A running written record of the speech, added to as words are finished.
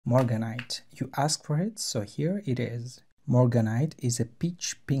morganite. You asked for it, so here it is. Morganite is a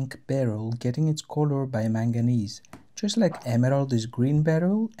peach pink beryl getting its color by manganese, just like emerald is green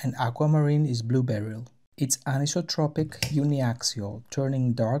beryl and aquamarine is blue beryl. It's anisotropic uniaxial,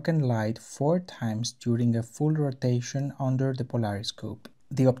 turning dark and light 4 times during a full rotation under the polariscope.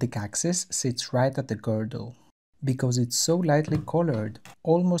 The optic axis sits right at the girdle. Because it's so lightly colored,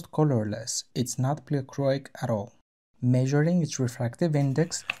 almost colorless, it's not pleochroic at all. Measuring its refractive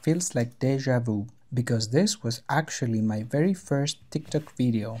index feels like deja vu, because this was actually my very first TikTok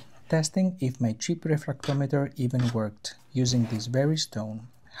video, testing if my cheap refractometer even worked, using this very stone,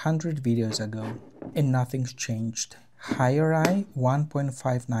 100 videos ago. And nothing's changed. Higher eye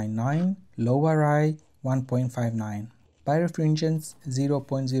 1.599, lower eye 1.59, birefringence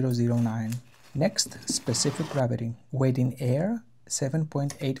 0.009. Next, specific gravity. Weight in air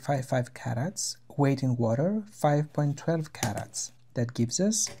 7.855 carats, weight in water 5.12 carats. That gives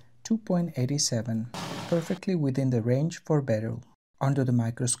us 2.87, perfectly within the range for beryl. Under the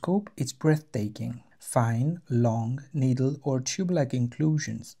microscope, it's breathtaking. Fine, long, needle or tube-like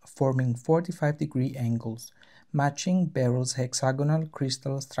inclusions forming 45-degree angles, matching beryl's hexagonal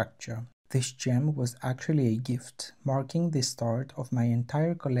crystal structure. This gem was actually a gift, marking the start of my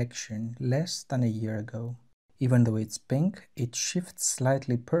entire collection less than a year ago. Even though it's pink, it shifts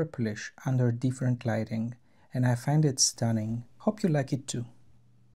slightly purplish under different lighting, and I find it stunning. Hope you like it too.